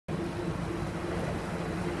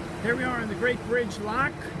Here we are in the Great Bridge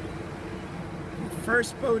Lock. The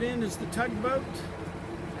first boat in is the tugboat,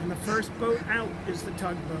 and the first boat out is the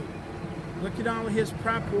tugboat. Look at all of his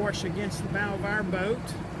prop wash against the bow of our boat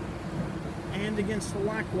and against the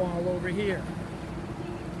lock wall over here.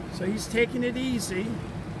 So he's taking it easy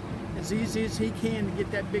as he can to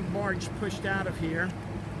get that big barge pushed out of here.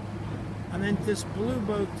 And then this blue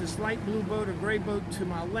boat, this light blue boat or gray boat to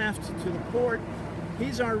my left to the port,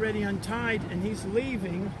 he's already untied and he's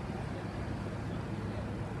leaving.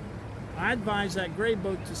 I advise that gray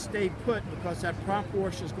boat to stay put because that prop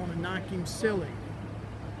wash is going to knock him silly.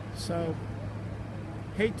 So,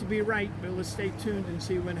 hate to be right, but let's stay tuned and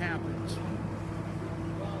see what happens.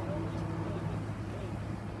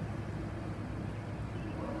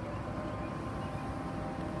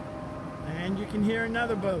 And you can hear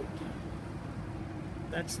another boat.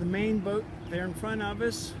 That's the main boat there in front of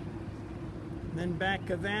us. And then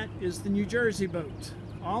back of that is the New Jersey boat.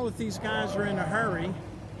 All of these guys are in a hurry.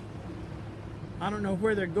 I don't know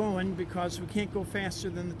where they're going because we can't go faster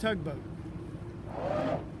than the tugboat.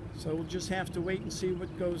 So we'll just have to wait and see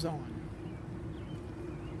what goes on.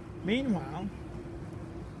 Meanwhile,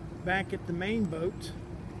 back at the main boat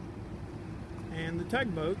and the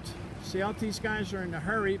tugboat, see, all these guys are in a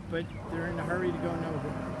hurry, but they're in a hurry to go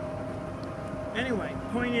nowhere. Anyway,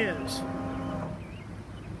 point is,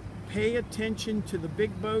 pay attention to the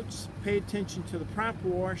big boats, pay attention to the prop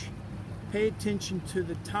wash, pay attention to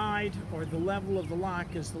the tide or the level of the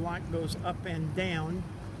lock as the lock goes up and down.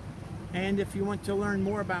 And if you want to learn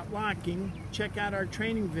more about locking, check out our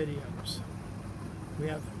training videos. We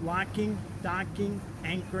have locking, docking,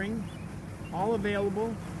 anchoring, all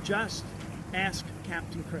available. Just ask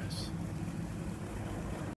Captain Chris.